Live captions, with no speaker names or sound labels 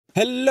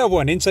Hello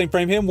everyone, Insane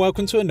Frame here and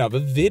welcome to another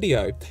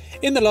video.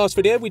 In the last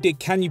video we did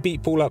Can You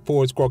Beat Fallout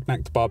 4's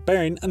Grognak the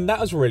Barbarian, and that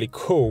was really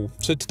cool.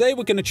 So today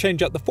we're going to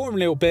change up the form a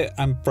little bit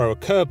and throw a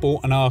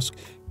curveball and ask,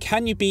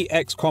 can you beat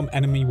XCOM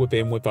enemy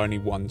within with only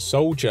one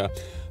soldier?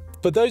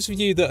 For those of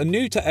you that are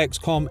new to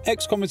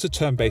XCOM is a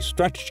turn-based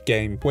strategy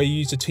game where you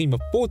use a team of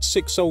 4 to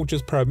 6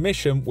 soldiers per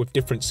mission with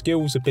different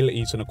skills,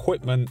 abilities and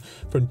equipment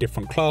from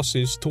different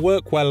classes to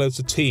work well as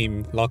a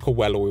team like a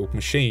well-oiled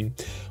machine.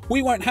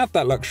 We won't have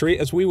that luxury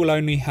as we will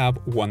only have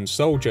one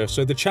soldier,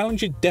 so the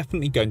challenge is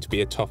definitely going to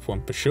be a tough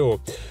one for sure.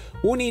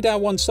 We'll need our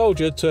one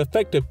soldier to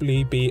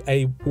effectively be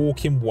a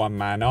walking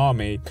one-man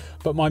army,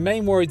 but my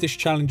main worry this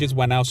challenge is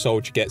when our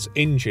soldier gets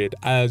injured,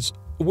 as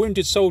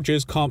wounded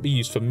soldiers can't be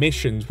used for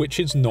missions, which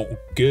is not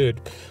good.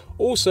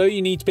 Also,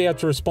 you need to be able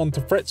to respond to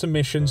threats and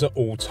missions at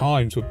all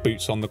times with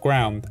boots on the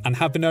ground, and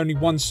having only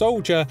one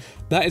soldier,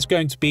 that is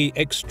going to be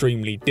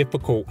extremely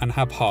difficult and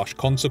have harsh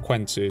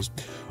consequences.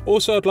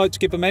 Also, I'd like to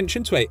give a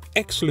mention to an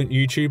excellent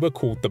YouTuber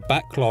called the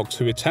Backlogs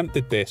who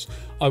attempted this.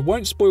 I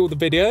won't spoil the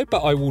video, but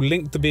I will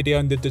link the video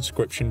in the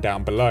description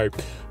down below.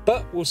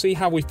 But we'll see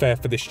how we fare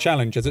for this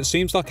challenge, as it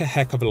seems like a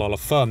heck of a lot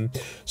of fun.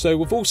 So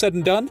with all said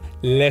and done,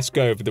 let's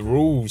go over the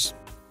rules.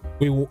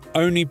 We will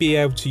only be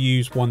able to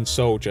use one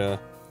soldier.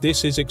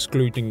 This is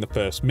excluding the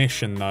first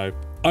mission though.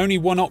 Only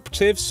one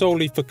operative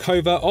solely for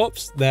covert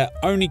ops. They're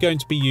only going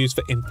to be used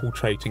for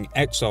infiltrating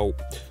Exalt.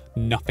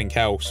 Nothing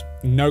else.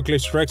 No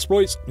glitch or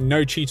exploits,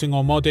 no cheating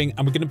or modding,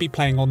 and we're going to be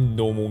playing on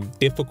normal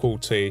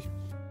difficulty.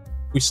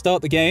 We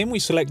start the game, we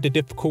select a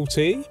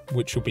difficulty,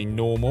 which will be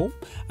normal,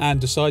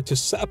 and decide to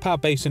set up our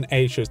base in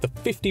Asia as the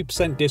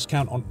 50%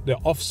 discount on the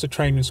officer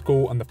training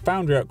school and the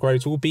foundry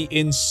upgrades will be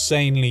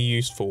insanely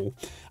useful.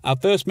 Our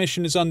first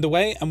mission is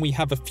underway and we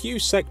have a few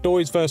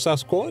sectoids versus our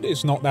squad.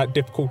 It's not that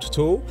difficult at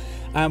all,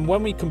 and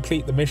when we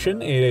complete the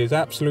mission it is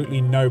absolutely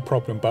no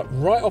problem, but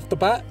right off the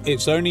bat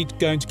it's only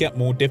going to get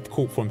more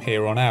difficult from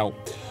here on out.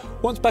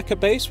 Once back at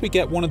base, we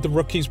get one of the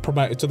rookies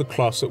promoted to the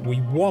class that we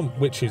want,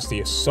 which is the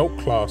Assault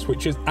class,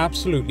 which is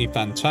absolutely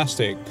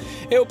fantastic.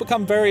 It will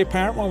become very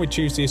apparent when we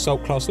choose the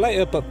Assault class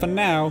later, but for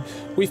now,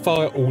 we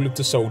fire all of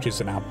the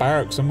soldiers in our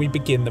barracks and we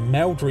begin the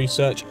meld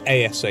research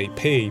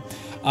ASAP.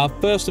 Our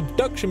first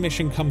abduction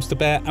mission comes to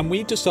bear and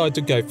we decide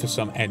to go for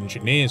some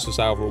engineers as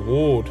our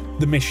reward.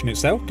 The mission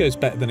itself goes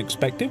better than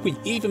expected. We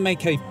even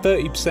make a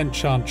 30%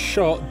 chance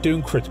shot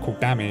doing critical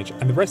damage,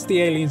 and the rest of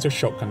the aliens are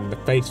shotgun in the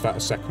face without a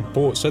second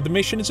thought, so the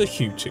mission is a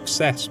huge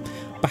success.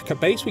 Back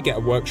at base we get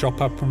a workshop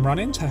up and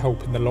running to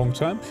help in the long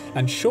term,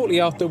 and shortly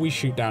after we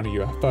shoot down a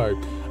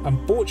UFO.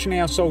 Unfortunately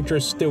our soldier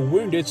is still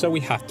wounded, so we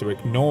have to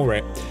ignore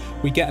it.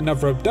 We get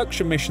another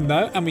abduction mission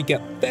though, and we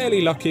get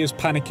fairly lucky as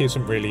panic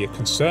isn't really a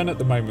concern at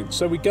the moment,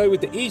 so we go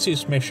with the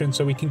easiest mission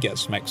so we can get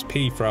some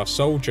XP for our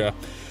soldier.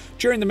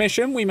 During the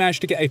mission, we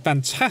managed to get a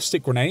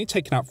fantastic grenade,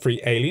 taking out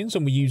 3 aliens,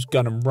 and we use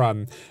gun and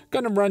run.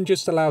 Gun and run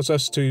just allows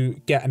us to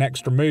get an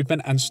extra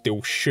movement and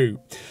still shoot.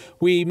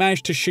 We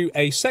managed to shoot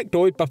a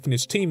sectoid buffing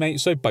his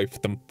teammate, so both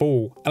of them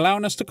fall,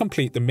 allowing us to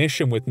complete the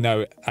mission with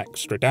no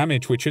extra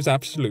damage, which is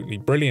absolutely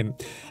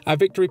brilliant. Our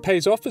victory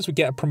pays off as we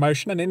get a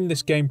promotion, and in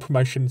this game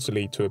promotions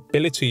lead to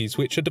abilities,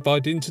 which are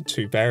divided into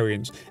 2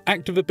 variants,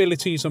 active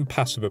abilities and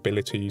passive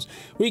abilities.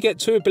 We get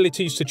 2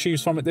 abilities to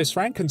choose from at this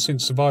rank, and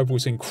since survival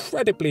is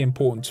incredibly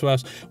important to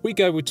us, we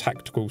go with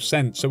tactical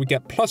sense, so we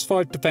get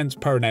 +5 defense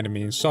per an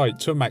enemy in sight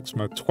to a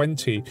maximum of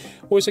 20.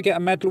 We also get a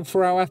medal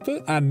for our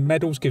effort, and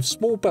medals give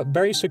small but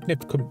very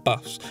significant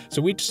buffs,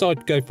 so we decide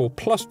to go for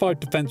 +5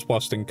 defense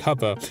whilst in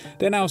cover.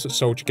 Then our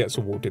soldier gets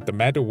awarded the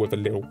medal with a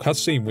little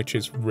cutscene, which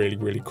is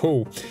really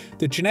cool.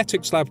 The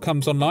genetics lab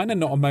comes online, and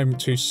not a moment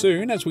too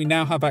soon, as we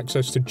now have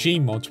access to G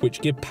mods which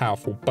give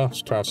powerful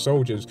buffs to our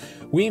soldiers.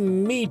 We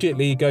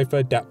immediately go for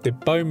adaptive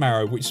bone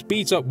marrow, which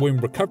speeds up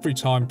wound recovery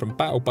time from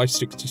battle by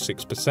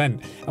 66%,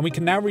 and we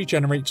can now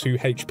regenerate 2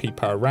 HP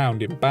per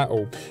round in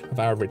battle of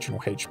our original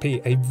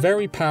HP, a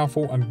very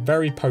powerful and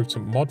very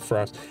potent mod for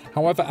us.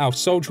 However, our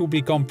soldier will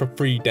be gone for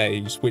 3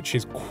 days, which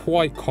is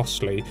quite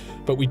costly,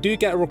 but we do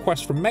get a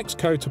request from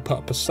Mexico to put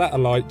up a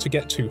satellite to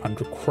get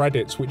 200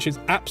 credits, which is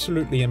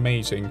absolutely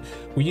amazing.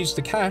 We use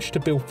the cash to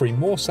build 3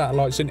 more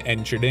satellites in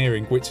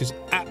engineering, which is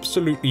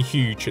absolutely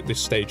huge at this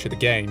stage of the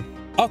game.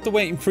 After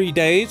waiting 3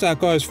 days, our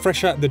guy is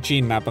fresh out of the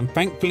gene lab and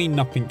thankfully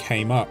nothing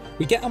came up.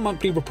 We get a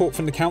monthly report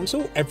from the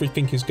council,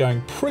 everything is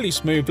going pretty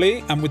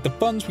smoothly, and with the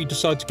funds we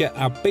decide to get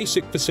our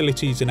basic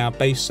facilities in our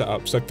base set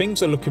up, so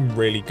things are looking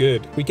really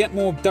good. We get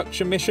more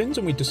abduction missions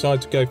and we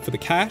decide to go for the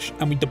cash,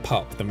 and we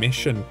depart for the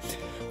mission.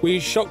 We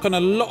shotgun a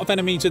lot of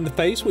enemies in the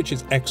face, which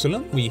is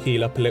excellent. We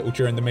heal up a little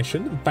during the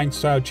mission, and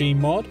thanks to our G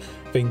mod,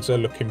 things are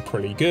looking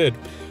pretty good.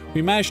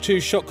 We managed to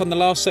shotgun the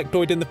last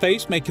sectoid in the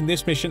face, making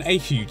this mission a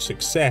huge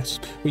success.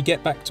 We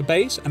get back to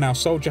base and our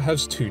soldier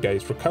has 2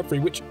 days recovery,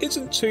 which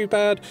isn't too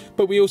bad,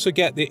 but we also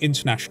get the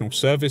International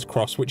Service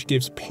Cross, which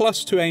gives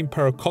 +2 aim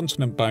per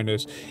continent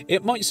bonus.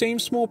 It might seem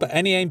small, but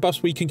any aim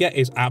buff we can get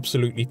is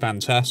absolutely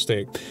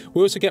fantastic.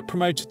 We also get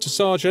promoted to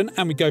Sergeant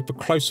and we go for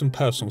close and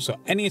personal, so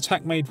any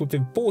attack made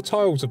within 4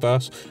 tiles of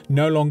us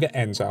no longer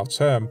ends our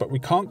turn, but we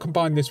can't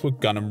combine this with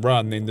gun and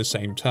run in the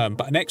same turn,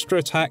 but an extra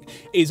attack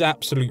is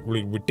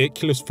absolutely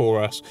ridiculous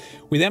for us.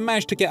 We then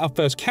managed to get our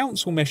first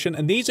council mission,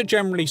 and these are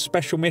generally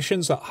special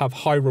missions that have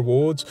high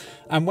rewards,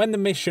 and when the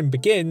mission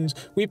begins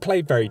we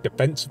play very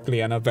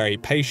defensively and are very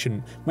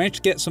patient. We managed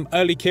to get some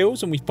early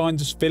kills and we find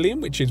a civilian,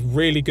 which is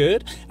really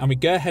good, and we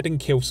go ahead and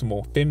kill some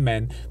more thin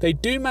men. They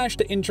do manage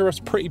to injure us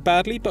pretty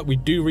badly, but we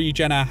do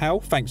regen our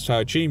health thanks to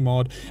our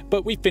Gmod,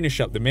 but we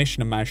finish up the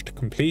mission and manage to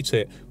complete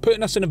it,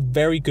 putting us in a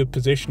very good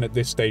position at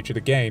this stage of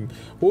the game.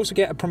 We also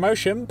get a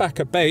promotion back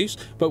at base,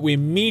 but we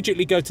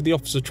immediately go to the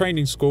officer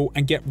training school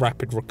and get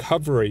rapid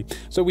recovery,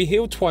 so we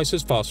heal twice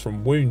as fast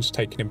from wounds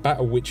taken in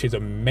battle, which is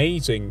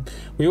amazing.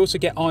 We also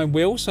get iron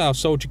will, so our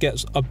soldier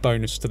gets a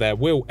bonus to their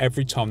will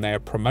every time they are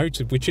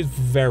promoted, which is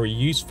very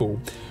useful.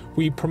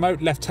 We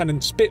promote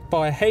Lieutenant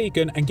Spitfire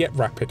Hagen and get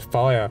rapid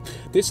fire.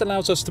 This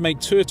allows us to make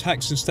 2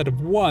 attacks instead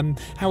of 1,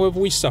 however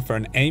we suffer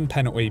an aim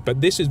penalty, but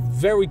this is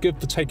very good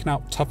for taking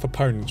out tough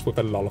opponents with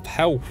a lot of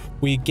health.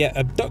 We get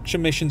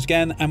abduction missions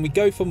again and we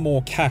go for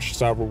more cash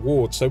as our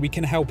reward so we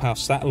can help our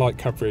satellite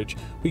coverage.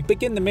 We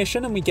begin the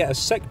mission and we get a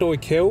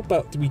sectoid kill,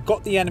 but we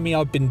got the enemy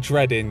I've been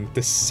dreading,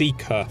 the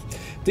Seeker.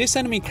 This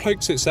enemy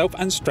cloaks itself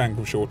and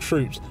strangles your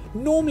troops.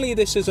 Normally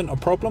this isn't a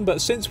problem,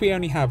 but since we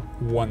only have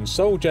 1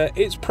 soldier,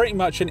 it's pretty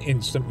much an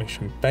instant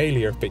mission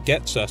failure if it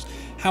gets us.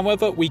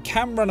 However, we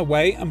can run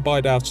away and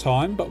bide our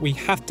time, but we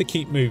have to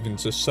keep moving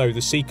just so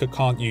the Seeker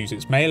can't use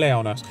its melee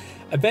on us.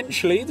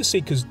 Eventually the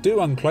Seekers do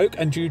uncloak,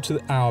 and due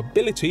to our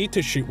ability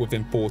to shoot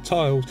within 4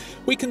 tiles,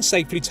 we can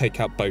safely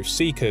take out both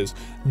Seekers.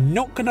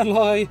 Not gonna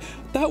lie,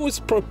 that was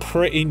a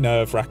pretty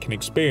nerve-wracking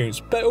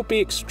experience, but it'll be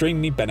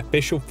extremely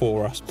beneficial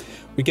for us.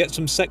 We get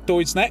some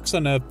sectoids next,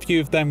 and a few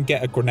of them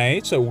get a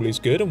grenade, so all is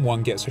good, and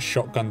 1 gets a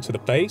shotgun to the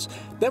face.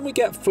 Then we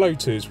get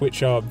floaters,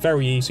 which are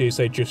very easy as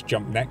they just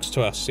jump next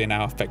to us in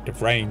our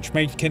effective range,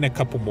 making a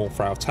couple more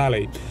for our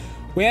tally.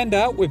 We end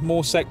out with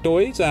more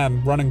sectoids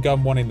and run and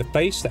gun 1 in the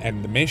face to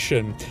end the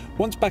mission.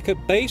 Once back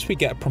at base we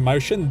get a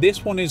promotion.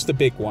 This one is the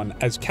big one,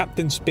 as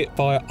Captain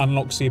Spitfire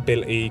unlocks the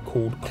ability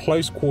called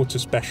Close Quarter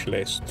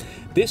Specialist.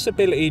 This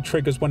ability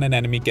triggers when an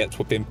enemy gets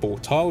within 4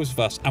 tiles of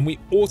us and we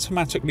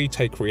automatically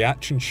take a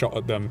reaction shot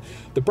at them.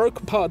 The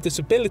broken part of this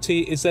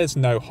ability is there's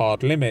no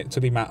hard limit to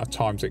the amount of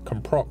times it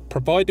can proc,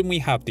 providing we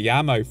have the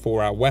ammo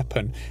for our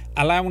weapon,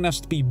 allowing us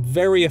to be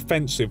very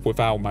offensive with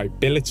our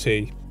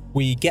mobility.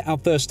 We get our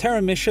first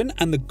terror mission,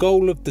 and the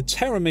goal of the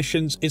terror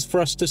missions is for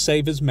us to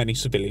save as many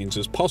civilians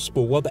as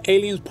possible while the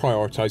aliens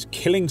prioritise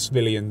killing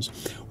civilians.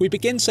 We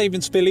begin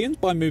saving civilians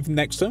by moving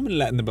next to them and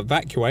letting them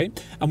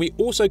evacuate, and we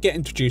also get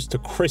introduced to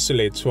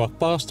chrysalids, who are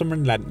fast and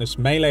relentless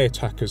melee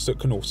attackers that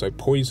can also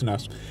poison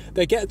us.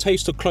 They get a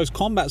taste of close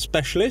combat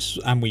specialists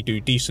and we do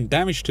decent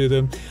damage to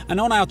them,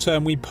 and on our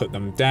turn we put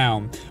them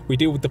down. We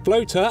deal with the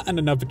floater and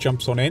another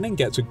jumps on in and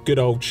gets a good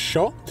old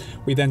shot.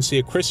 We then see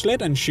a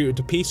chrysalid and shoot it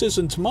to pieces,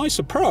 and to my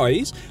surprise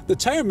the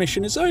terror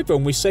mission is over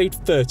and we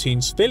saved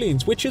 13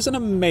 civilians, which is an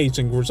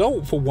amazing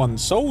result for 1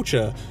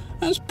 soldier.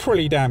 That's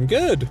pretty damn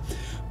good.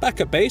 Back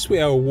at base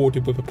we are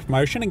awarded with a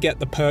promotion and get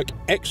the perk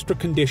Extra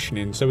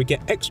Conditioning, so we get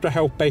extra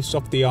health based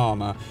off the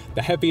armour.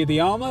 The heavier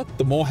the armour,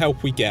 the more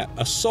health we get.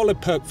 A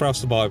solid perk for our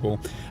survival.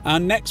 Our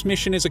next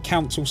mission is a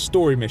council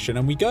story mission,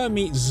 and we go and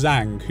meet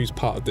Zhang, who's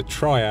part of the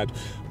Triad.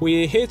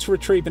 We are here to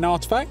retrieve an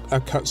artifact, a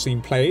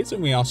cutscene plays,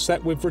 and we are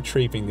set with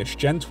retrieving this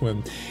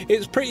gentleman.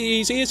 It's pretty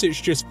easy as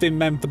it's just thin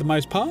men for the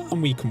most part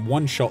and we can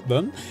one-shot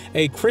them.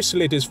 A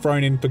chrysalid is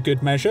thrown in for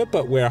good measure,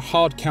 but we're a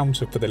hard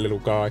counter for the little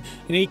guy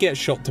and he gets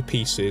shot to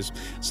pieces.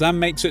 Zam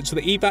makes it to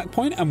the evac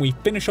point and we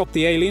finish off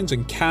the aliens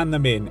and can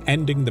them in,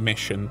 ending the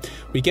mission.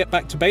 We get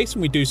back to base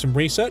and we do some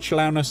research,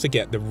 allowing us to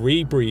get the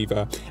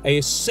rebreather, a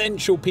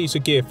essential piece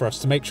of gear for us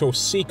to make sure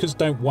Seekers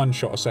don't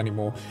one-shot us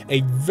anymore. A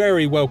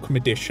very welcome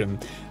addition.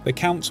 The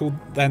council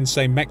then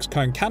say Mexico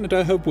and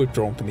Canada have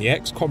withdrawn from the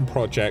XCOM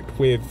project,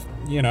 with,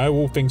 you know,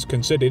 all things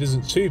considered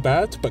isn't too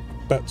bad,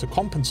 but to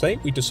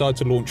compensate we decide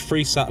to launch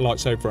 3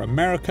 satellites over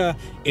America,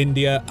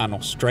 India and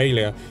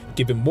Australia,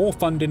 giving more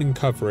funding and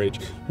coverage.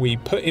 We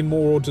put in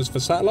more orders for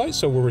satellites,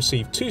 so we'll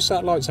receive 2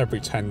 satellites every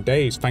 10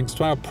 days thanks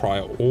to our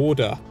prior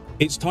order.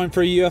 It's time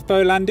for a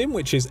UFO landing,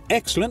 which is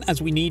excellent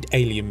as we need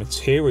alien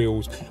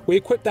materials. We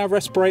equipped our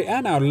respirator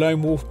and our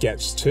lone wolf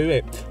gets to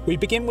it. We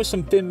begin with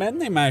some thin men.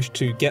 They manage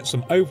to get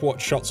some Overwatch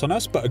shots on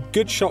us, but a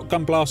good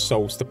shotgun blast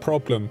solves the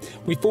problem.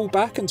 We fall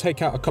back and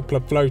take out a couple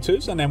of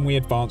floaters, and then we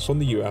advance on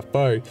the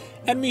UFO.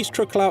 Enemies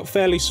trickle out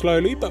fairly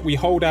slowly, but we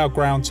hold our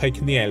ground,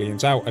 taking the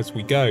aliens out as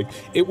we go.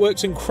 It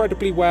works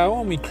incredibly well,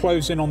 and we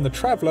close in on the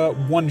Traveller,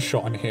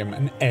 one-shot on him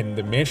and end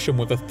the mission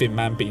with a thin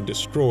man being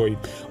destroyed.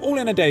 All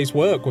in a day's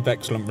work with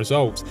excellent results.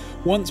 results.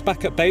 Once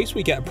back at base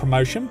we get a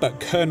promotion, but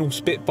Colonel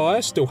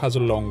Spitfire still has a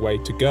long way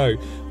to go.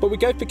 But we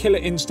go for Killer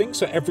Instinct,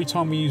 so every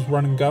time we use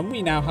run and gun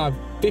we now have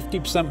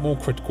 50% more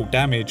critical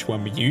damage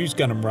when we use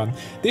gun and run.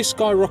 This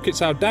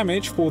skyrockets our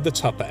damage for the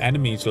tougher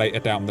enemies later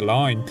down the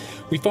line.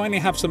 We finally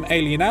have some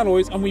alien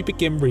alloys and we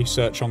begin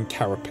research on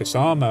carapace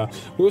armor.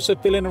 We also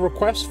fill in a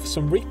request for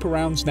some Reaper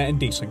rounds netting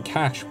decent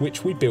cash,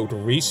 which we build a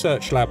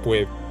research lab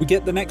with. We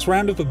get the next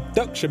round of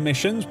abduction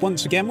missions.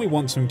 Once again we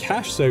want some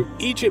cash, so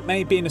Egypt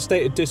may be in a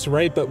state of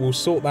disarray, but we'll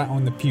sort that out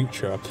in the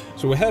future.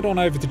 So we'll head on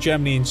over to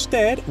Germany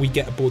instead. We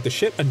get aboard the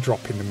ship and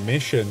drop in the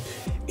mission.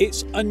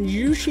 It's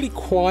unusually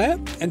quiet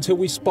until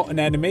we spot an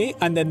enemy,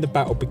 and then the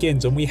battle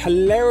begins, and we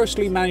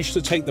hilariously manage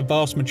to take the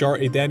vast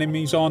majority of the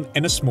enemies on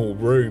in a small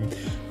room.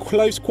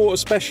 Close quarter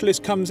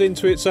specialist comes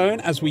into its own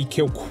as we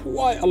kill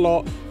quite a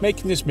lot,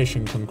 making this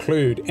mission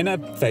conclude in a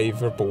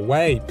favourable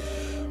way.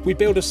 We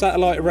build a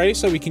satellite array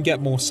so we can get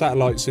more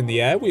satellites in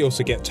the air. We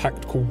also get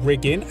tactical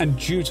rigging, and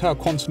due to our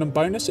continent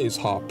bonus it is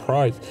half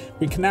price.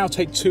 We can now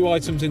take 2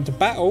 items into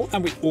battle,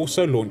 and we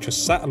also launch a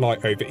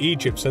satellite over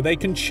Egypt so they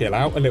can chill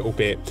out a little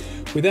bit.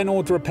 We then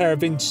order a pair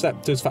of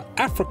interceptors for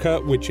Africa,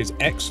 which is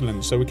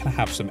excellent, so we can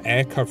have some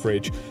air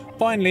coverage.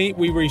 Finally,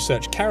 we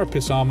research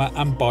carapace armor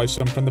and buy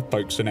some from the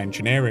folks in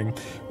engineering.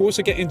 We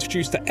also get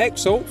introduced to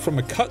Exalt from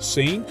a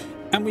cutscene,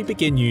 and we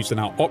begin using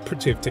our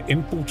operative to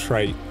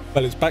infiltrate.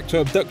 Well, it's back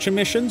to abduction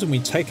missions, and we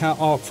take out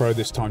arc throw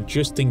this time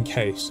just in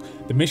case.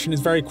 The mission is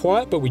very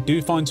quiet, but we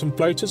do find some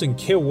floaters and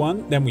kill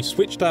one. Then we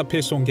switch to our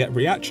pistol and get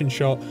reaction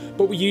shot,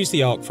 but we use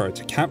the arc throw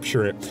to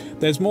capture it.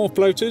 There's more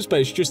floaters, but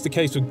it's just a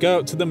case of go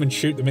up to them and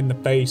shoot them in the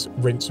face,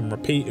 rinse and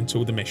repeat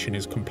until the mission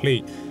is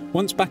complete.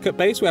 Once back at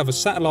base we have a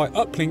satellite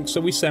uplink, so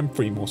we send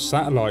 3 more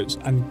satellites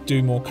and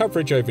do more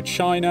coverage over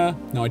China,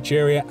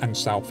 Nigeria and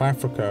South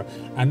Africa.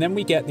 And then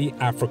we get the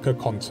Africa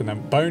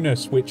continent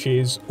bonus, which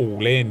is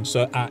all in,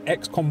 so our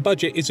XCOM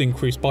budget is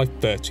increased by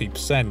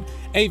 30%.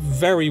 A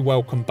very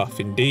welcome buff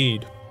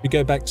indeed. We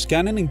go back to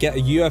scanning and get a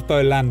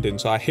UFO landing,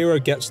 so our hero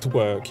gets to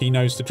work. He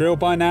knows the drill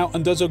by now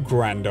and does a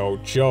grand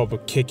old job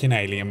of kicking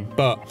alien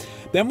butt.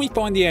 Then we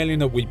find the alien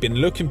that we've been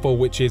looking for,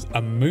 which is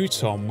a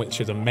Mouton,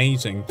 which is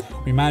amazing.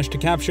 We manage to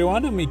capture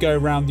one and we go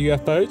around the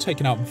UFO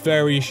taking out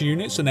various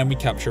units, and then we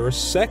capture a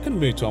second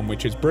Mouton,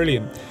 which is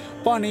brilliant.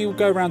 Finally, we'll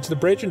go around to the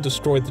bridge and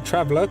destroy the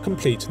Traveller,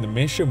 completing the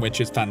mission,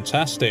 which is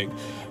fantastic.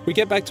 We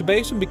get back to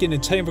base and begin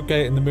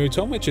interrogating the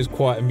Mouton, which is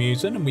quite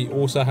amusing, and we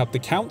also have the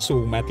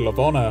Council Medal of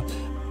Honor.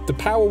 The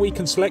power we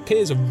can select here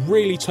is a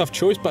really tough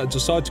choice, but I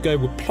decided to go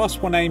with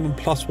 +1 aim and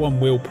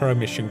 +1 will per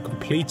mission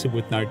completed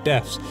with no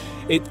deaths.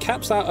 It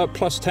caps out at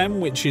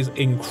 +10, which is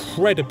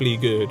incredibly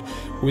good.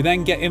 We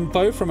then get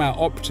info from our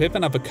operative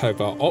and have a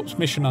covert ops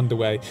mission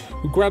underway.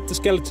 We grab the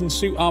skeleton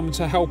suit armor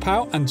to help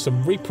out and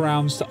some Reaper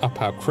rounds to up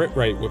our crit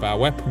rate with our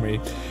weaponry.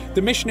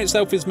 The mission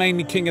itself is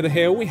mainly King of the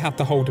Hill. We have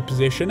to hold a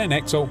position, and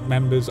Exalt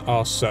members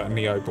are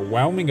certainly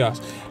overwhelming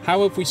us.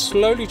 However, we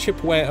slowly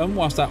chip away at them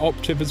whilst our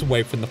operative is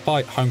away from the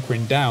fight,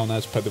 hunkering down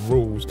as per the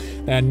rules.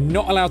 They are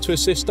not allowed to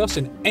assist us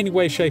in any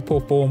way, shape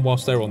or form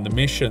whilst they're on the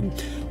mission.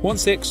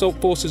 Once the Exalt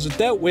forces are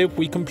dealt with,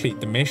 we complete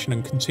the mission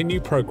and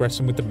continue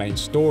progressing with the main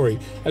story,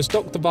 as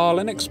Dr.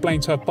 Varlin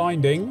explains her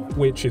finding,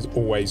 which is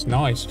always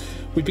nice.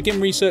 We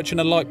begin researching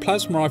a light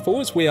plasma rifle,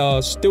 as we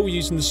are still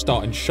using the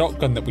starting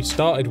shotgun that we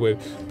started with,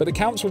 but the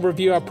council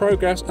review our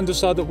progress and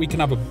decide that we can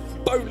have a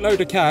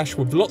boatload of cash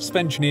with lots of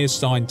engineers,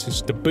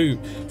 scientists to boot,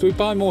 so we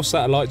buy more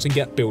satellites and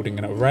get building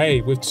an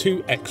array with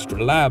 2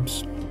 extra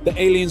labs. The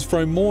aliens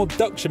throw more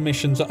abduction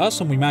missions at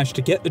us, and we manage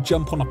to get the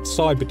jump on a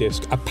cyber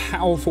disc, a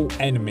powerful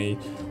enemy.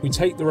 We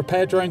take the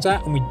repair drones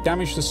out and we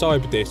damage the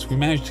cyber disc. We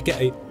manage to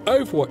get an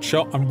overwatch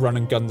shot and run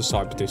and gun the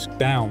cyber disc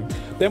down.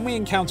 Then we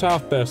encounter our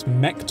first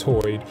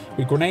mechtoid.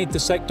 We grenade the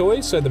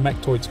sectoids so the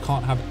mechtoids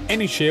can't have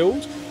any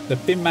shields. The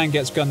thin man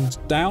gets gunned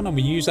down, and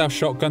we use our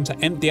shotgun to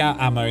empty our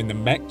ammo in the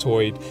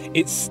mechtoid.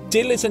 It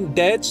still isn't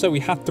dead, so we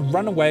have to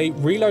run away,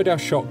 reload our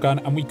shotgun,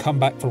 and we come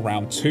back for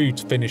round 2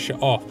 to finish it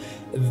off.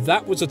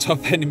 That was a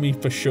tough enemy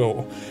for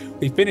sure.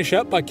 We finish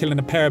up by killing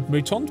a pair of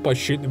Moutons by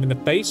shooting them in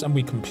the face, and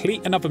we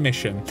complete another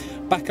mission.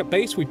 Back at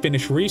base we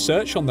finish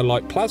research on the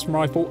light plasma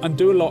rifle and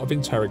do a lot of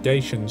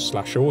interrogations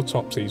 /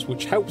 autopsies,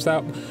 which helps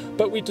out,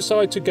 but we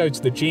decide to go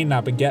to the gene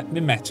lab and get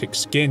mimetic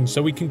skin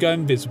so we can go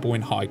invisible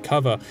in high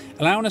cover,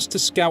 allowing us to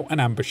scout and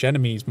ambush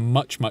enemies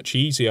much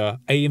easier,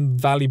 a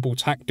invaluable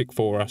tactic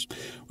for us.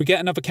 We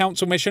get another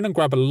council mission and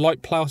grab a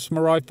light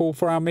plasma rifle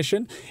for our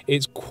mission.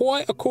 It's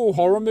quite a cool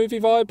horror movie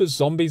vibe, as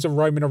zombies are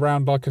roaming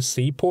around like a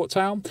seaport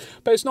town,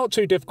 but it's not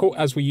too difficult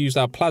as we use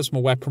our plasma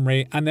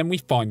weaponry, and then we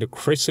find a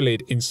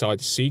chrysalid inside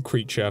a sea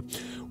creature.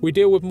 We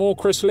deal with more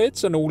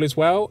chrysalids and all is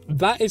well.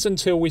 That is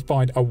until we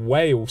find a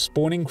whale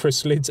spawning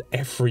chrysalids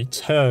every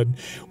turn,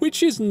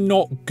 which is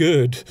not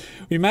good.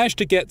 We manage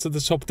to get to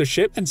the top of the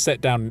ship and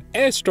set down an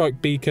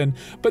airstrike beacon,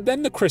 but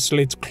then the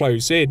chrysalids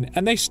close in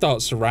and they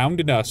start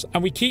surrounding us,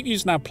 and we keep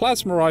using our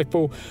plasma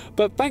rifle,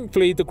 but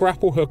thankfully the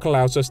grapple hook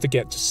allows us to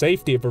get to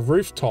safety of a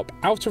rooftop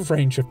out of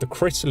range of the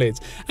chrysalids,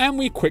 and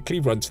we quickly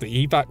run to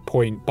the evac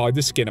point by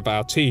the skin of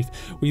our teeth.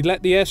 We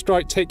let the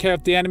airstrike take care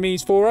of the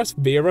enemies for us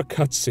via a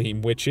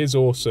cutscene, which is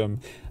awesome.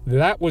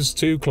 That was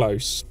too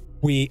close.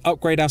 We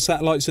upgrade our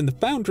satellites in the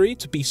Foundry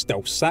to be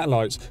stealth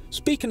satellites.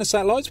 Speaking of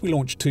satellites, we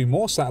launch 2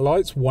 more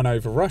satellites, one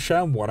over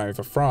Russia and one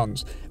over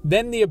France.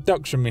 Then the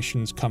abduction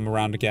missions come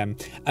around again.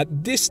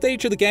 At this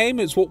stage of the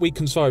game, it's what we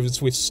consider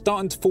as we're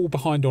starting to fall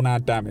behind on our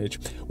damage.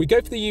 We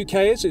go for the UK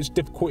as its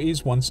difficulty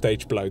is one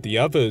stage below the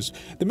others.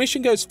 The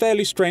mission goes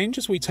fairly strange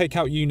as we take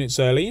out units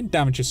early and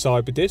damage a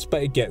cyber disk,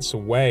 but it gets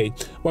away.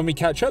 When we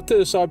catch up to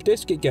the cyber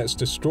disk, it gets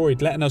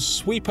destroyed, letting us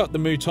sweep up the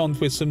Mutons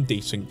with some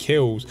decent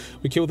kills.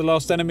 We kill the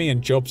last enemy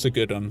and jobs are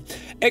good on.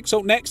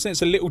 Exalt next, and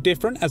it's a little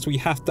different as we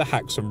have to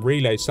hack some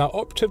relays. So our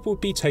operative will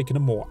be taking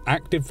a more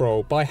active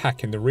role by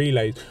hacking the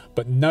relays,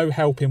 but no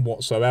helping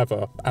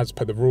whatsoever as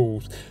per the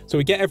rules. So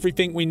we get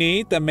everything we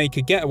need, then make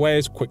a getaway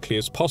as quickly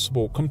as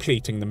possible,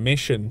 completing the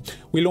mission.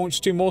 We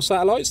launch 2 more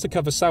satellites to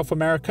cover South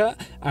America,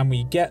 and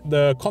we get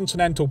the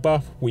continental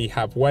buff We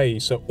Have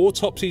Ways, so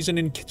autopsies and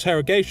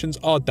interrogations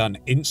are done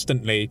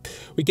instantly.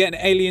 We get an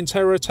alien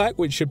terror attack,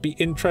 which should be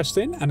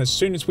interesting, and as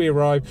soon as we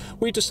arrive,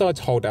 we decide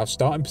to hold our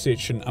starting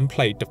position and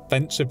play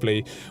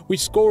defensively. We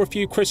score a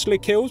few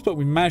chrysalid kills, but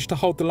we manage to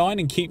hold the line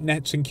and keep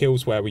netting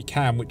kills where we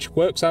can, which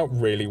works out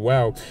really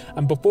well.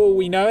 And before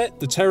we know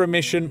it, the terror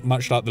mission,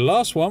 much like the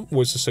last one,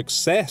 was a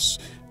success.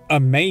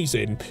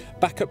 Amazing.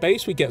 Back at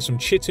base, we get some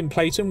chitin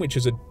plating, which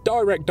is a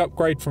direct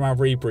upgrade from our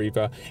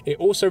rebreather. It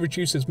also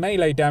reduces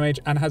melee damage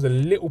and has a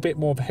little bit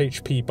more of a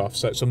HP buff,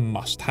 so it's a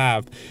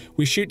must-have.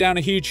 We shoot down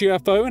a huge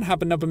UFO and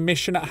have another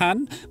mission at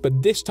hand,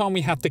 but this time we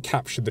have to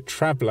capture the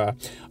Traveller.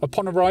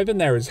 Upon arriving,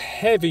 there is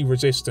heavy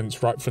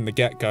resistance right from the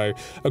get-go.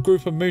 A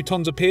group of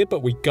Mutons appear,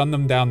 but we gun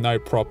them down no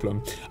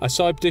problem. A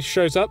cyber disk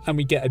shows up and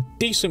we get a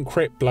decent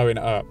crit blowing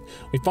it up.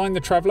 We find the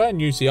Traveller and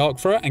use the arc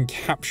thrower and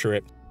capture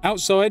it.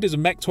 Outside is a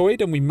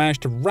mechtoid, and we manage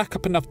to rack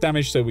up enough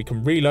damage so we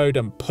can reload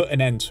and put an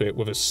end to it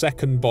with a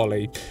second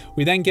volley.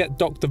 We then get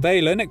Dr.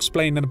 Valen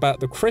explaining about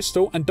the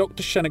crystal, and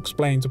Dr. Shen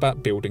explains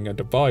about building a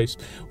device.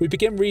 We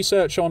begin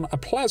research on a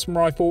plasma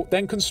rifle,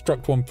 then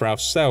construct one for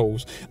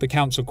ourselves. The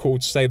council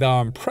called to say they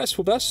are impressed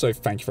with us, so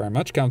thank you very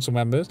much, council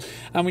members.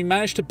 And we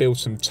managed to build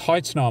some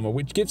Titan armor,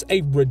 which gives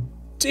a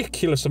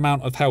ridiculous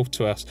amount of health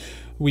to us.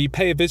 We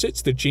pay a visit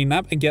to the gene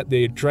lab and get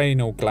the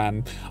adrenal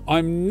gland.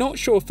 I'm not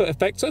sure if it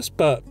affects us,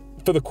 but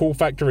for the cool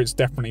factor, it's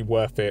definitely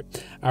worth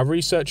it. Our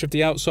research of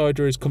the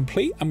Outsider is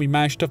complete and we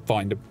managed to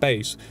find a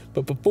base.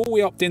 But before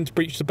we opt in to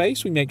breach the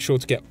base, we make sure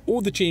to get all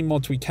the gene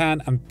mods we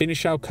can and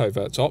finish our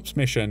covert ops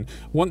mission.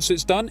 Once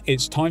it's done,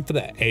 it's time for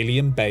the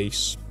alien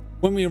base.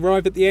 When we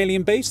arrive at the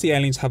alien base, the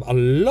aliens have a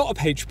lot of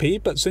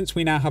HP, but since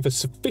we now have a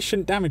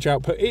sufficient damage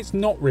output, it's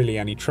not really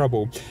any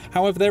trouble.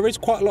 However, there is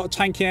quite a lot of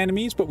tanky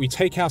enemies, but we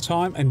take our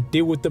time and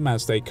deal with them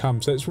as they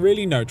come, so it's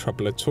really no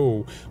trouble at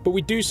all. But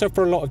we do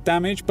suffer a lot of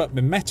damage, but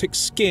mimetic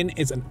skin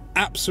is an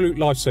absolute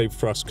lifesaver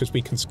for us because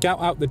we can scout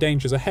out the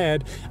dangers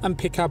ahead and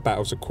pick our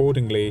battles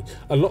accordingly.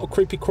 A lot of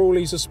creepy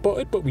crawlies are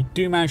spotted, but we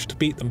do manage to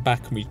beat them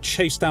back and we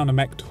chase down a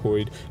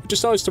mechtoid who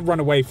decides to run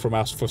away from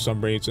us for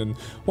some reason.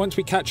 Once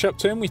we catch up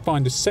to him, we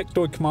find a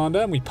sectoid commander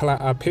and we pull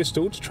out our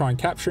pistol to try and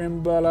capture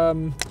him, but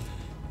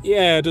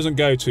yeah, it doesn't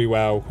go too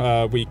well.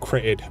 We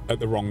critted at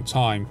the wrong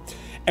time.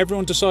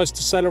 Everyone decides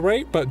to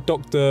celebrate, but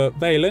Dr.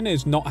 Valen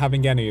is not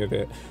having any of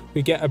it.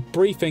 We get a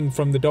briefing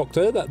from the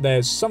doctor that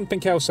there's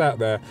something else out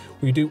there.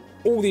 We do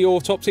all the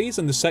autopsies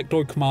and the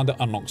sectoid commander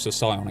unlocks the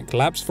psionic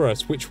labs for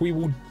us, which we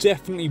will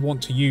definitely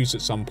want to use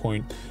at some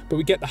point. But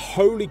we get the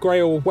holy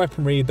grail of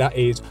weaponry, that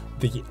is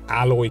the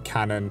alloy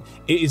cannon.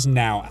 It is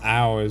now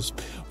ours.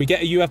 We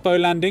get a UFO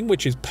landing,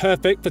 which is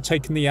perfect for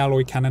taking the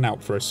alloy cannon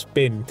out for a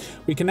spin.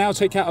 We can now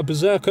take out a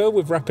berserker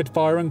with rapid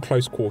fire and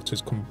close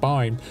quarters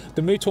combined.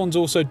 The Mutons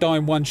also die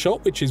in one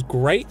shot, which is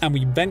great, and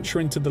we venture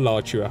into the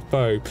large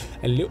UFO.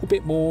 A little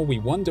bit more, we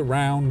wander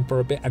around for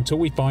a bit until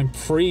we find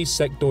 3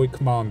 sectoid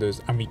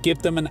commanders, and we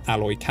give them an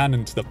alloy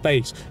cannon to the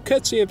face,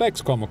 courtesy of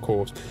XCOM of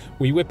course.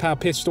 We whip our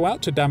pistol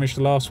out to damage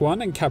the last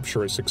one and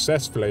capture it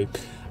successfully.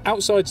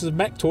 Outside is a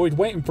mechtoid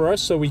waiting for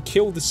us, so we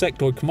kill the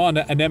sectoid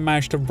commander and then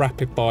manage to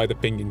rapid fire the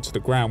thing into the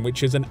ground,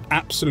 which is an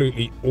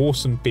absolutely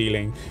awesome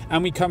feeling,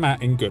 and we come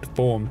out in good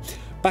form.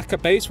 Back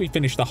at base, we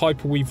finish the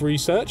hyperweave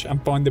research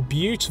and find the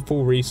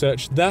beautiful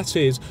research that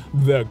is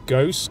the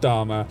ghost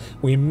armor.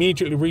 We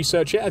immediately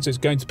research it as it's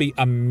going to be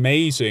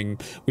amazing.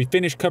 We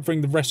finish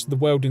covering the rest of the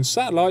world in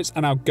satellites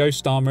and our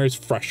ghost armor is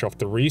fresh off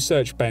the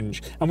research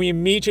bench, and we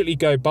immediately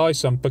go buy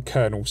some for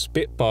Colonel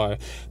Spitfire.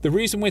 The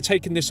reason we're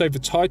taking this over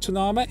Titan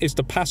armor is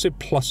the passive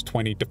plus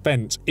 20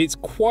 defense. It's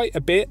quite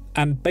a bit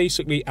and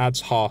basically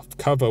adds half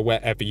cover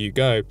wherever you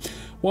go.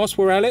 Whilst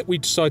we're at it, we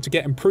decide to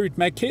get improved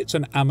medkits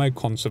and ammo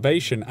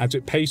conservation, as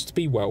it pays to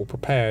be well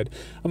prepared.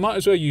 I might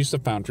as well use the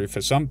foundry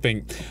for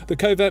something. The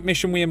covert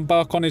mission we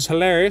embark on is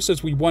hilarious,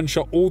 as we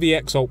one-shot all the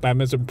Exalt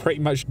members and pretty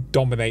much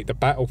dominate the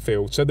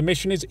battlefield, so the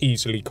mission is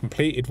easily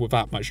completed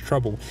without much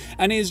trouble,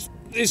 and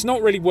it's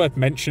not really worth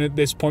mentioning at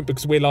this point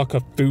because we're like a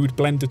food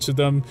blender to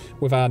them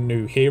with our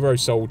new hero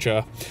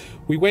soldier.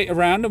 We wait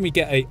around and we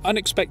get an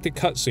unexpected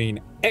cutscene.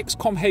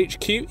 XCOM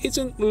HQ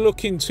isn't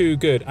looking too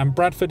good and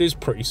Bradford is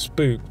pretty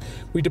spooked.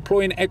 We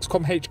deploy in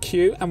XCOM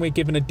HQ and we're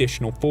given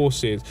additional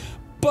forces.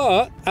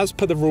 But, as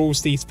per the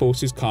rules, these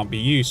forces can't be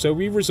used, so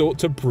we resort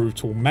to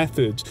brutal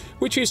methods,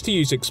 which is to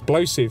use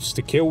explosives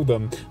to kill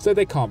them, so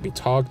they can't be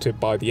targeted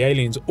by the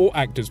aliens or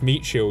act as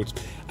meat shields.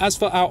 As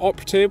for our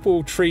operative,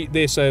 we'll treat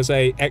this as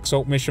a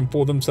Exalt mission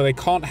for them, so they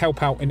can't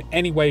help out in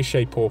any way,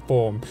 shape or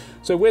form.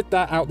 So with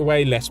that out the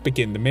way, let's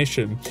begin the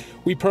mission.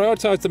 We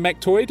prioritise the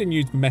Mechtoid and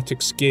use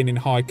Metic Skin in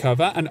high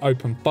cover and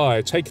open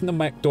fire, taking the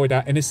Mechtoid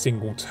out in a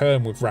single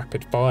turn with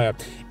rapid fire.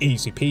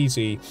 Easy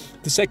peasy.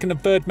 The second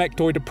and third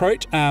Mechtoid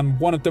approach, and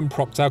one of them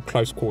procs our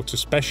close quarter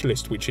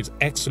specialist, which is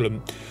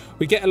excellent.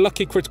 We get a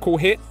lucky critical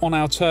hit on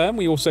our turn.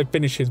 We also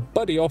finish his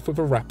buddy off with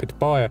a rapid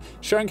fire,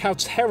 showing how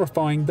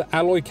terrifying the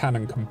alloy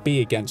cannon can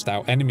be against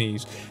our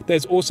enemies.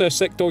 There's also a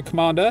sectoid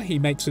commander. He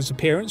makes his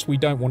appearance. We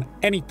don't want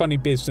any funny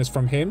business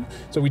from him,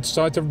 so we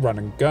decide to run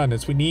and gun,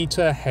 as we need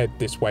to head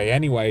this way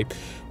anyway.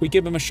 We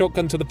give him a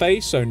shotgun to the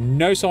face, so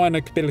no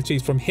psionic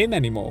abilities from him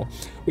anymore.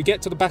 We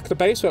get to the back of the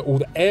base where all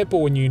the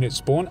airborne units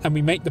spawn, and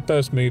we make the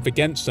first move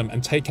against them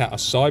and take out a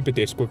cyber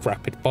disc with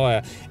rapid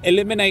fire,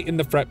 eliminating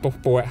the threat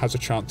before it has a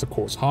chance to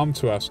cause harm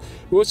to us.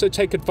 We also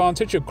take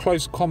advantage of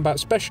close combat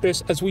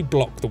specialists as we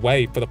block the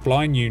way for the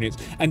flying units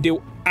and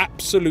deal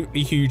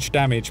absolutely huge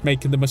damage,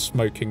 making them a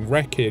smoking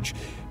wreckage.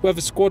 We have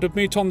a squad of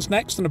mutons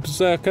next and a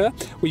berserker.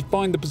 We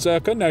find the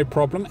berserker, no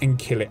problem, and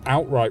kill it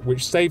outright,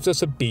 which saves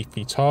us a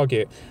beefy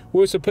target.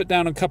 We also put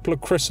down a couple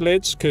of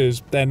chrysalids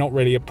because they're not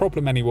really a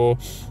problem anymore.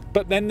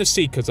 But then the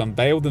Seekers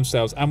unveil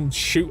themselves and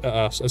shoot at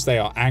us as they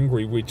are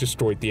angry we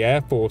destroyed the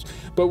Air Force.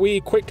 But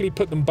we quickly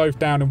put them both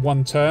down in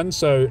one turn,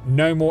 so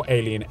no more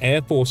alien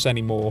Air Force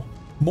anymore.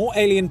 More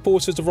alien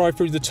forces arrive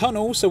through the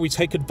tunnel, so we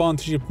take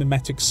advantage of the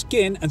Metic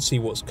Skin and see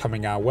what's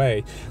coming our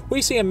way.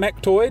 We see a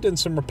Mechtoid and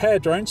some repair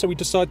drones, so we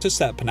decide to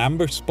set up an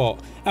ambush spot,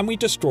 and we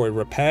destroy a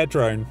repair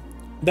drone.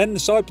 Then the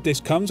cyber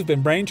disc comes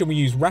within range and we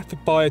use rapid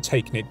fire,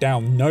 taking it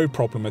down, no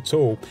problem at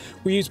all.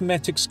 We use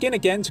Metic Skin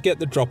again to get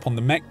the drop on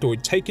the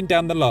Mechtoid, taking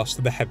down the last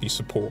of the heavy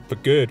support for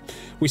good.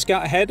 We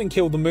scout ahead and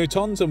kill the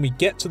mutons, and we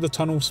get to the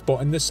tunnel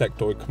spotting the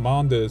sectoid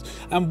commanders,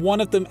 and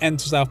one of them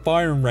enters our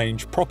firing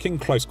range,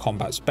 proccing close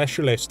combat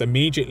specialist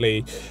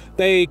immediately.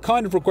 They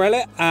kind of regret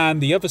it,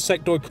 and the other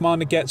sectoid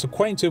commander gets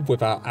acquainted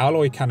with our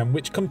alloy cannon,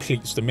 which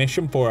completes the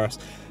mission for us.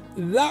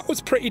 That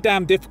was pretty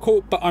damn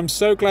difficult, but I'm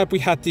so glad we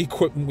had the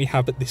equipment we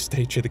have at this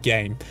stage of the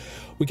game.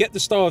 We get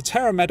the Star of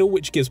Terror medal,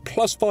 which gives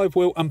 +5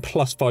 will and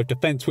 +5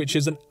 defense, which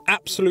is an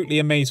absolutely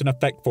amazing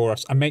effect for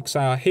us and makes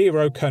our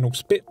hero, Colonel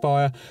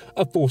Spitfire,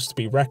 a force to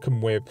be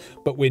reckoned with.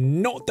 But we're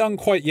not done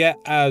quite yet,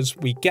 as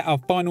we get our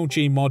final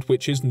G mod,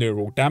 which is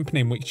Neural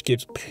Dampening, which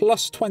gives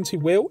 +20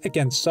 will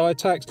against side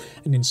attacks,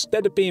 and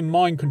instead of being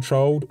mind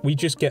controlled, we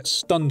just get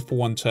stunned for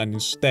one turn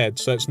instead,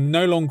 so it's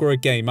no longer a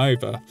game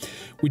over.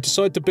 We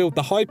decide to build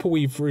the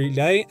Hyperweave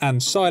relay, and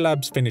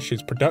Scilabs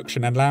finishes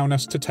production, allowing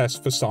us to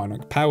test for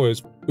psionic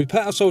powers. We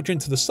put our soldier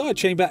into the side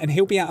chamber and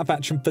he'll be out of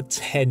action for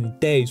 10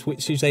 days,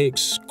 which is an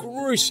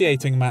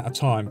excruciating amount of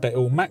time, but it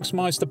will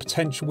maximise the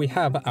potential we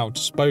have at our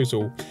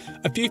disposal.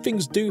 A few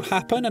things do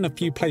happen and a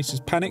few places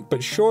panic,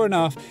 but sure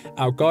enough,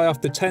 our guy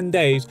after 10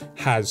 days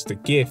has the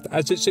gift,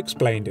 as it's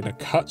explained in a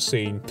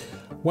cutscene.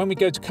 When we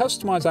go to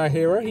customise our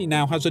hero, he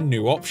now has a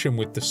new option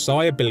with the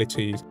Psi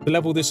abilities. To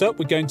level this up,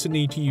 we're going to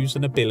need to use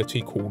an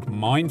ability called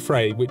Mind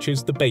Fray, which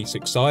is the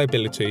basic Psi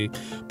ability.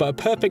 But a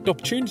perfect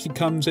opportunity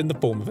comes in the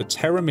form of a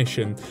terror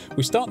mission.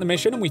 We start the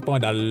mission and we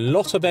find a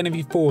lot of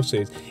enemy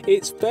forces.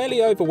 It's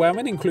fairly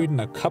overwhelming, including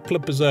a couple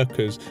of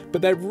berserkers,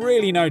 but they're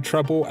really no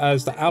trouble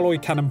as the alloy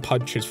cannon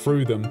punches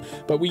through them.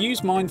 But we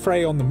use Mind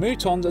Fray on the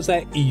mutons as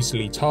they're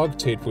easily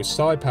targeted with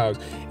Psi powers.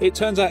 It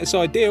turns out it's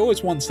ideal,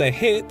 as once they're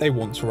hit, they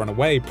want to run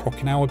away,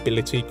 proccing our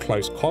ability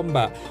Close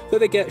Combat, so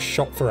they get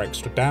shot for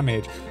extra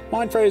damage.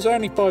 Mind Fray is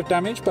only 5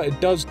 damage, but it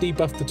does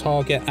debuff the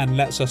target and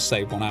lets us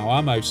save on our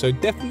ammo, so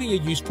definitely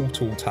a useful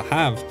tool to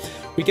have.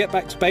 We get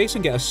back to base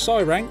and get a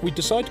Psi rank. We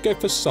decide to go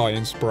for Psi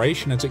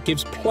Inspiration, as it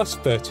gives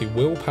 +30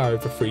 willpower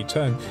over 3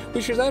 turns,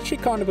 which is actually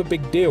kind of a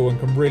big deal and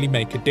can really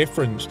make a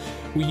difference.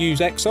 We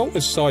use Exalt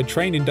as side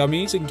training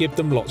dummies and give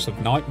them lots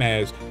of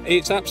nightmares.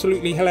 It's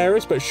absolutely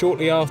hilarious, but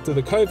shortly after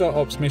the Covert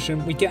Ops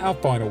mission, we get our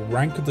final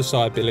rank of the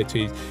Psi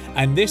abilities,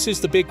 and this is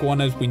the big one,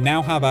 as we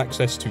now have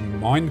access to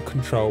Mind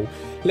Control.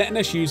 letting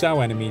us use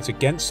our enemies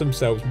against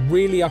themselves,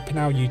 really upping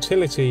our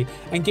utility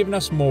and giving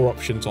us more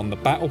options on the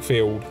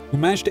battlefield. We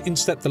managed to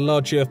intercept the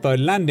large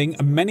UFO landing,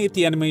 and many of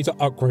the enemies are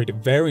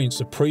upgraded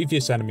variants of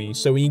previous enemies,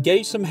 so we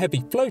engage some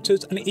heavy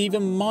floaters and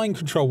even mind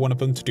control one of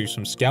them to do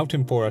some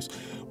scouting for us.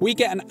 We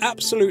get an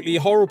absolutely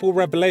horrible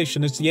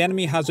revelation as the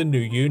enemy has a new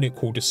unit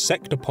called a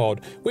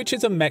Sectopod, which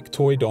is a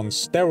mechtoid on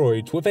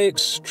steroids with an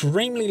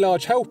extremely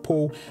large health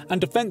pool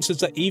and defences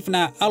that even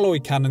our alloy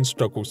cannon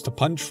struggles to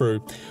punch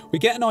through. We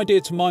get an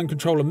idea to mind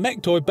control a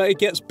mechtoid, but it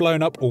gets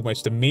blown up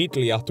almost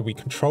immediately after we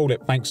control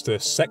it thanks to the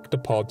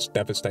Sectopod's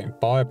devastating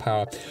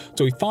firepower.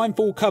 So we find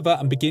full cover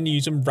and begin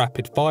using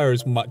rapid fire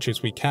as much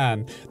as we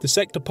can. The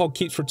Sectopod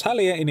keeps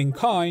retaliating in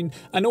kind,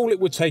 and all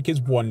it would take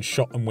is one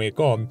shot and we're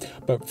gone.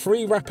 But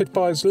 3 rapid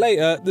fires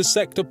later, the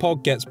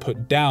Sectopod gets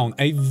put down,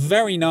 a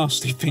very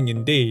nasty thing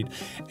indeed.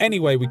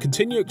 Anyway, we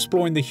continue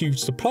exploring the huge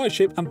supply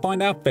ship and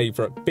find our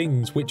favourite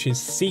things, which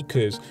is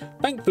Seekers.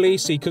 Thankfully,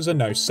 Seekers are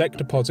no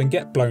Sectopods and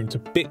get blown to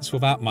bits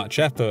without much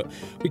effort.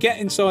 We get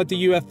inside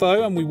the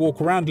UFO and we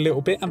walk around a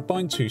little bit and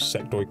find 2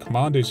 sectoid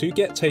commanders who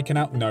get taken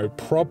out no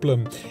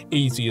problem,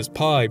 easy as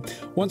pie.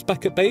 Once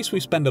back at base,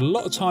 we spend a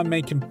lot of time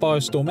making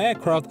Firestorm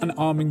aircraft and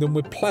arming them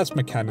with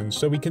plasma cannons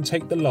so we can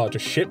take the larger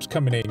ships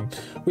coming in.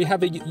 We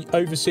have an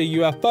overseas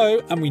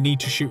UFO and we need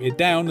to shoot it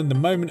down, and the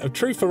moment of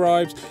truth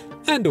arrives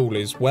and all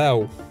is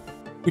well.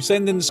 We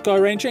send in the Sky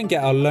Ranger and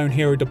get our lone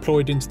hero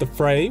deployed into the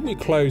fray. We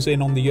close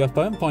in on the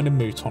UFO and find a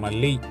Mouton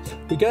Elite.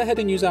 We go ahead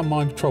and use our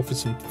mind control for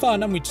some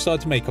fun, and we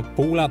decide to make a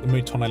ball out the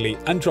Mouton Elite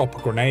and drop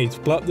a grenade to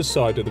blow up the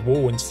side of the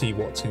wall and see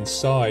what's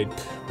inside.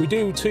 We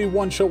do 2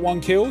 one-shot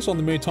 1 kills on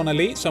the Mouton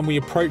Elites and we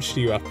approach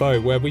the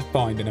UFO where we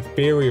find an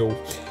Ethereal.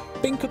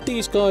 Think of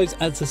these guys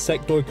as the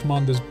Sectoid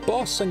Commander's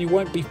boss and you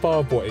won't be far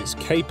of what it's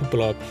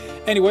capable of.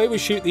 Anyway, we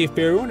shoot the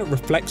Ethereal and it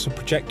reflects a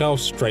projectile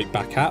straight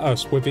back at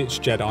us with its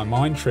Jedi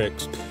mind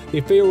tricks. The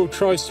Ethereal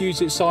tries to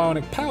use its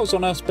psionic powers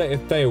on us, but it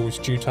fails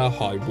due to our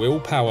high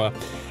willpower.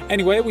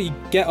 Anyway, we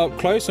get up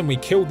close and we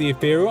kill the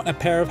Ethereal and a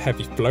pair of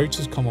heavy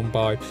floaters come on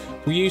by.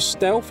 We use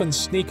stealth and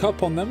sneak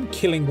up on them,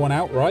 killing one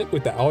outright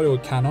with the alloy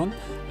cannon,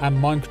 and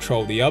mind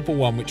control the other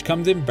one, which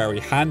comes in very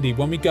handy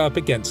when we go up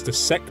against the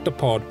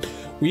Sectopod.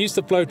 We use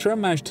the floater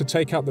and manage to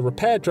take out the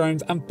repair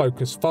drones and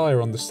focus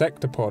fire on the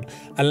Sectopod,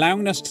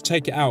 allowing us to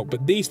take it out,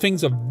 but these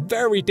things are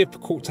very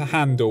difficult to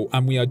handle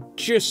and we are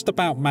just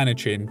about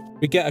managing.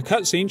 We get a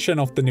cutscene showing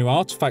off the new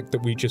artifact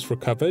that we just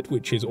recovered,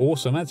 which is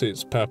awesome as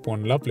it's purple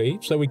and lovely,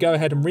 so we go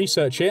ahead and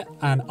research it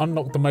and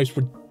unlock the most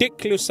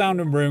ridiculous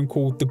sounding room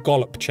called the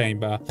Gollop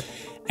Chamber.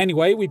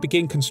 Anyway, we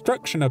begin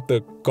construction of the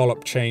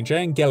Gollop Changer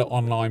and get it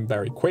online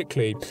very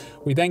quickly.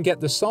 We then get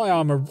the Psi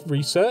Armor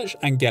research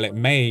and get it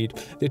made.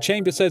 The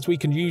chamber says we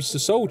can use the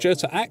soldier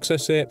to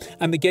access it,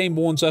 and the game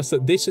warns us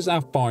that this is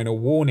our final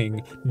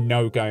warning,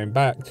 no going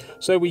back.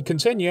 So we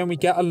continue and we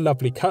get a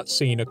lovely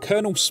cutscene of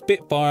Colonel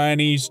Spitfire,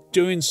 and he's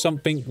doing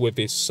something with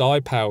his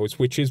psi powers,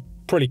 which is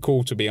pretty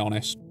cool to be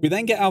honest. We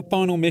then get our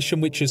final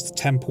mission, which is the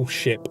temple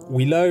ship.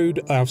 We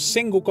load our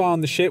single guy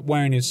on the ship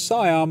wearing his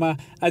psi armor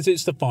as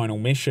it's the final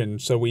mission.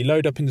 So we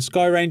load up in the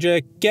Sky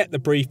Ranger, get the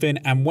briefing,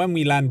 and when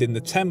we land in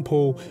the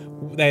temple,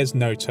 there's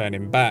no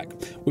turning back.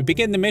 We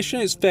begin the mission.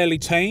 It's fairly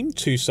tame,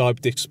 2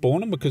 cyberdisk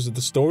spawn, and because of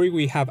the story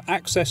we have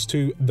access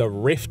to the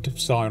Rift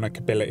psionic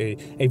ability,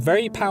 a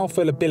very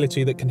powerful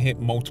ability that can hit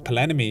multiple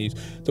enemies.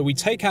 So we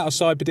take out a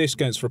cyberdisk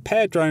against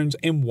repair drones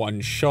in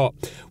 1 shot.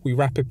 We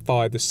rapid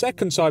fire the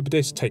second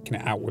cyberdisk, taking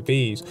it out with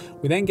ease.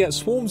 We then get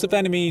swarms of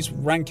enemies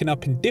ranking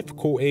up in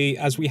difficulty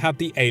as we have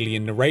the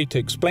alien narrator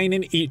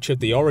explaining each of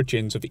the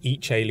origins of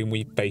each alien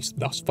we've faced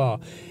thus far.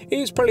 It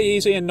is pretty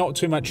easy and not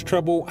too much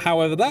trouble,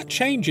 however that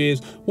changes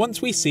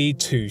once we see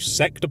 2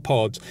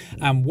 Sectopods,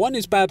 and 1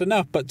 is bad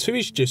enough but 2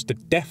 is just a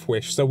death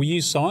wish, so we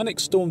use Psionic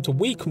Storm to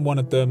weaken one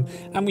of them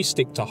and we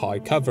stick to high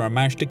cover and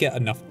manage to get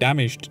enough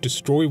damage to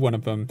destroy one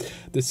of them.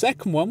 The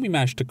second one we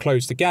managed to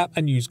close the gap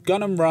and use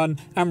gun and run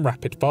and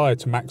rapid fire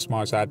to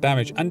maximise our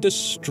damage and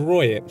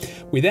destroy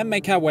it. We then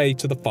make our way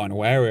to the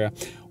final area.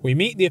 We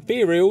meet the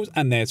Ethereals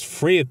and there's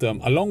 3 of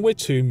them along with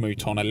 2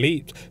 Mouton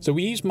Elites, so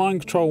we use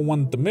mind control on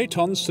one of the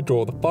Moutons to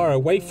draw the fire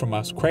away from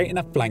us, creating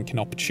a flanking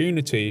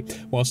opportunity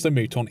whilst the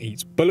Mouton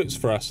eats bullets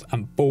for us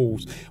and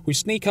falls. We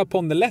sneak up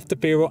on the left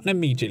Ethereal and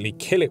immediately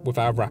kill it with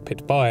our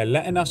rapid fire,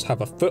 letting us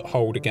have a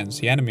foothold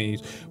against the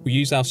enemies. We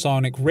use our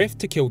Psionic Rift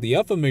to kill the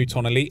other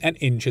Mouton Elite and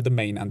injure the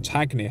main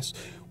antagonist.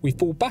 We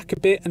fall back a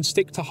bit and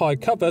stick to high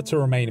cover to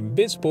remain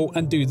invisible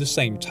and do the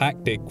same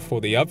tactic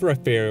for the other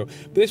Ethereal,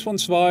 but this one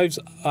survives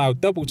our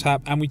double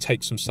tap and we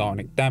take some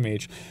psionic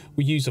damage.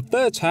 We use a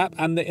third tap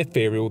and the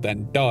Ethereal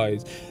then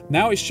dies.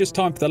 Now it's just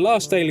time for the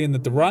last alien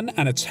of the run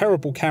and a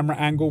terrible camera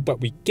angle, but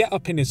we get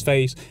up in his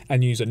face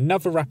and use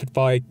another rapid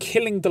fire,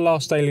 killing the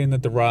last alien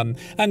of the run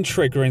and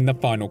triggering the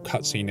final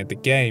cutscene of the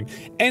game,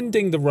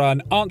 ending the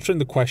run, answering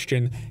the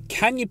question,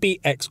 can you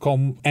beat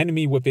XCOM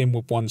enemy within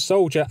with 1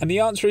 soldier? And the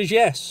answer is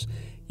yes.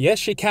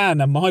 Yes, you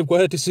can, and my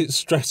word is it's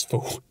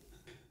stressful.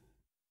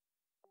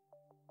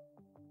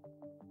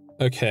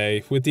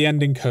 Okay, with the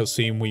ending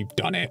cutscene, we've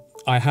done it.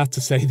 I have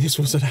to say this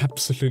was an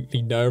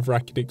absolutely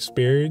nerve-wracking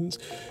experience,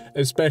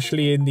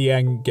 especially in the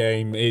end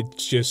game.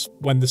 It's just,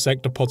 when the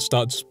sector pods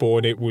started to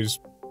spawn, it was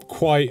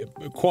quite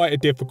a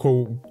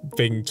difficult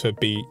thing to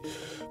beat.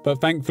 But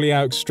thankfully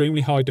our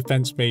extremely high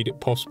defense made it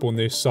possible, and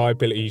the psi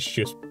abilities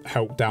just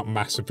helped out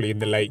massively in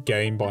the late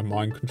game by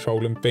mind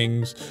controlling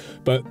things.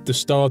 But the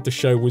star of the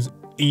show was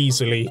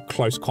easily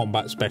close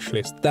combat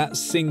specialist. That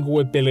single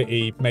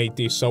ability made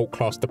the assault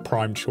class the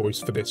prime choice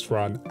for this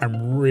run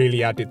and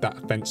really added that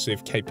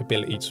offensive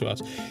capability to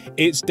us.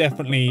 It's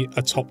definitely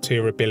a top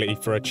tier ability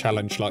for a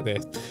challenge like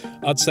this.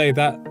 I'd say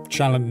that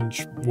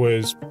challenge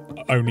was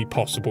only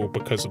possible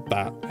because of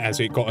that, as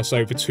it got us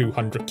over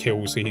 200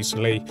 kills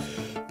easily.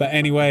 But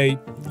anyway,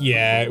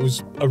 yeah, it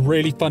was a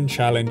really fun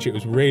challenge. It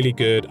was really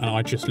good, and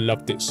I just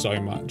loved it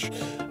so much.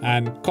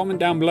 And comment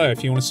down below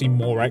if you want to see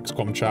more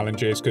XCOM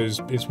challenges,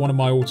 because it's one of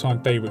my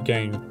all-time favourite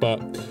games. But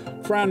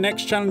for our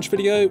next challenge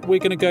video, we're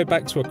going to go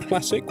back to a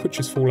classic,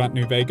 which is Fallout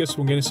New Vegas.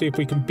 We're going to see if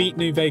we can beat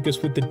New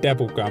Vegas with the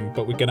Devil Gun,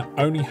 but we're going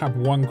to only have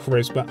 1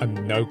 charisma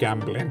and no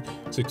gambling,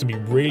 so it's going to be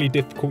really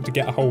difficult to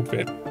get a hold of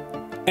it.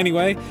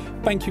 Anyway,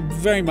 thank you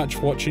very much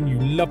for watching, you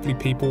lovely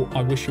people.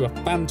 I wish you a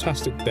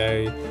fantastic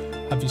day.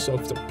 Have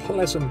yourselves a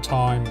pleasant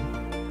time,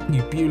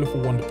 you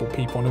beautiful, wonderful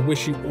people, and I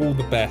wish you all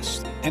the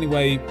best.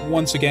 Anyway,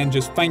 once again,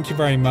 just thank you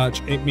very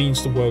much. It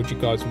means the world you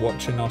guys are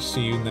watching. I'll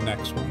see you in the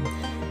next one.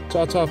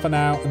 Ta-ta for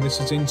now, and this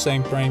is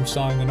Insane Frame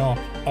signing off.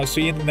 I'll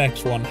see you in the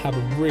next one. Have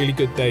a really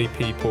good day,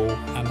 people,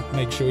 and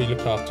make sure you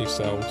look after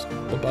yourselves.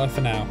 Bye-bye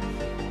for now.